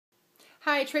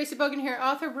Hi, Traci Bogan here,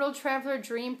 author, world traveler,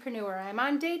 dreampreneur. I'm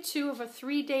on day 2 of a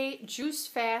 3-day juice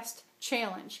fast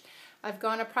challenge. I've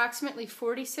gone approximately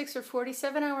 46 or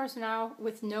 47 hours now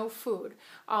with no food.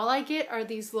 All I get are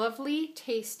these lovely,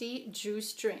 tasty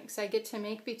juice drinks. I get to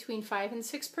make between 5 and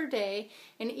 6 per day,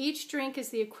 and each drink is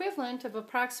the equivalent of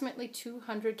approximately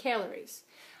 200 calories.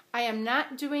 I am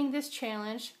not doing this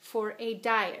challenge for a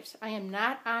diet. I am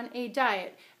not on a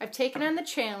diet. I've taken on the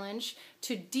challenge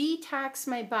to detox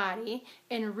my body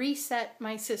and reset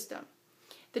my system.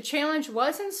 The challenge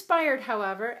was inspired,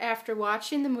 however, after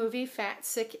watching the movie Fat,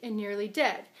 Sick, and Nearly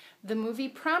Dead. The movie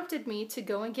prompted me to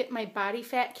go and get my body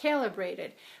fat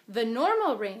calibrated. The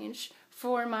normal range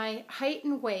for my height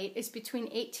and weight is between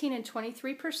 18 and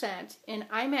 23%, and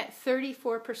I'm at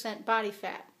 34% body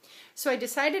fat. So I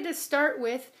decided to start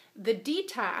with the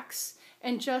detox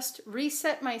and just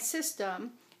reset my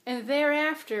system, and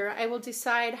thereafter I will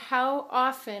decide how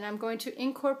often I'm going to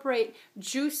incorporate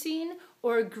juicing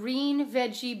or green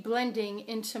veggie blending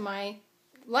into my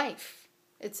life.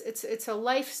 It's a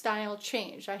lifestyle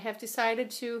change. I have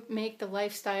decided to make the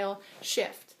lifestyle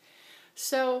shift.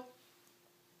 So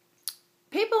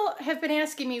people have been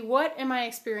asking me, what am I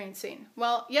experiencing?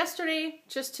 Well, yesterday,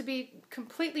 just to be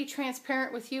completely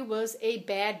transparent with you, was a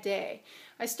bad day.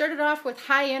 I started off with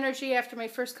high energy after my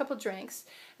first couple drinks,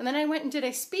 and then I went and did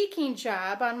a speaking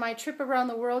job on my trip around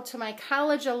the world to my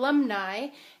college alumni,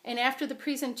 and after the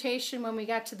presentation, when we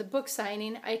got to the book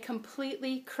signing, I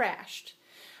completely crashed.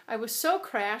 I was so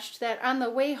crashed that on the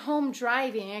way home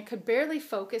driving, I could barely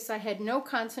focus. I had no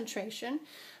concentration.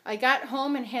 I got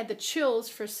home and had the chills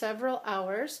for several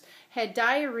hours, had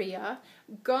diarrhea,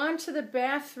 gone to the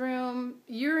bathroom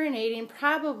urinating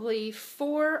probably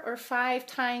 4 or 5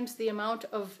 times the amount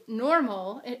of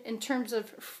normal in terms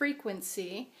of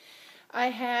frequency.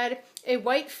 I had a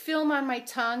white film on my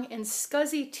tongue and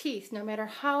scuzzy teeth. No matter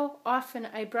how often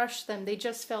I brushed them, they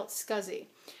just felt scuzzy.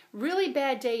 Really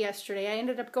bad day yesterday. I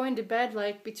ended up going to bed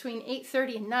like between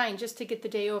 8:30 and 9 just to get the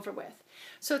day over with.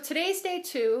 So today's day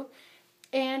 2,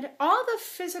 and all the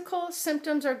physical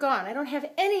symptoms are gone. I don't have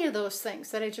any of those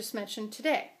things that I just mentioned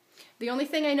today. The only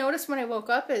thing I noticed when I woke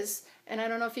up is, and I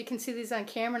don't know if you can see these on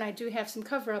camera, and I do have some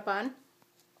cover up on,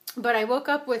 but I woke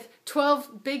up with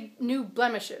 12 big new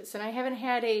blemishes, and I haven't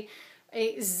had a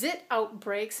zit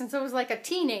outbreak since I was like a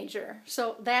teenager.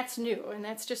 So that's new, and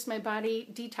that's just my body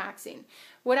detoxing.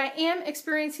 What I am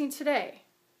experiencing today,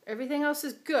 everything else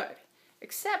is good,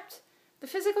 except the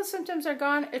physical symptoms are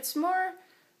gone. It's more,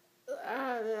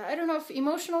 I don't know if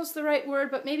emotional is the right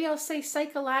word, but maybe I'll say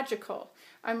psychological.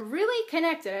 I'm really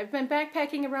connected. I've been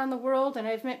backpacking around the world, and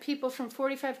I've met people from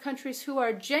 45 countries who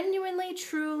are genuinely,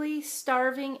 truly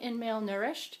starving and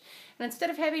malnourished. And instead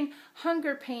of having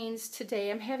hunger pains today,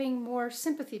 I'm having more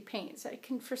sympathy pains. I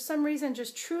can, for some reason,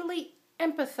 just truly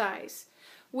empathize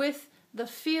with the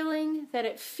feeling that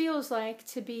it feels like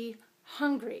to be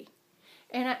hungry.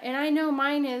 And I know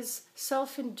mine is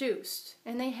self-induced,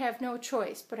 and they have no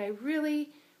choice, but I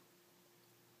really,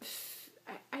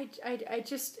 I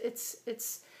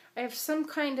have some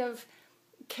kind of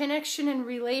connection and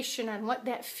relation on what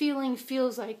that feeling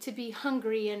feels like to be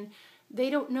hungry, and they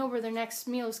don't know where their next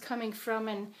meal is coming from,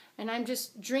 and I'm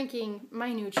just drinking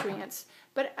my nutrients.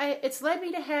 But it's led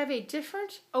me to have a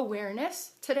different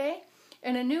awareness today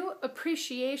and a new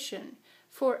appreciation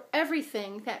for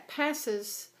everything that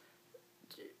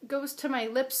goes to my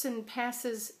lips and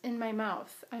passes in my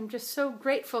mouth. I'm just so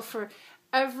grateful for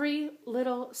every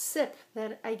little sip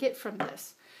that I get from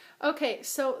this. Okay,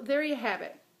 so there you have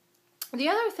it. The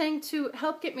other thing to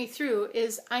help get me through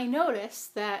is I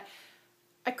noticed that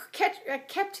I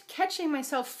kept catching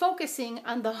myself focusing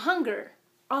on the hunger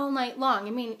all night long.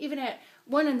 I mean, even at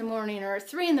 1 in the morning or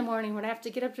 3 in the morning when I have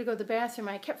to get up to go to the bathroom,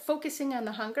 I kept focusing on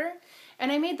the hunger.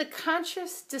 And I made the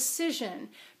conscious decision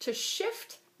to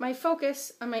shift my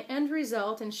focus on my end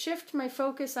result and shift my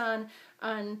focus on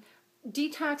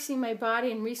detoxing my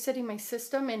body and resetting my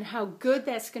system and how good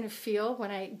that's going to feel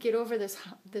when I get over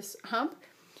this hump.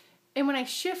 And when I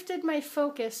shifted my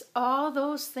focus, all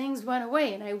those things went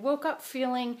away, and I woke up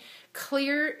feeling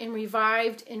clear and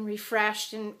revived and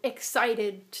refreshed and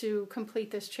excited to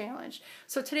complete this challenge.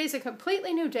 So today's a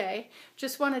completely new day.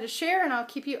 Just wanted to share, and I'll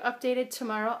keep you updated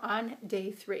tomorrow on day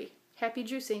 3. Happy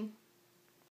juicing.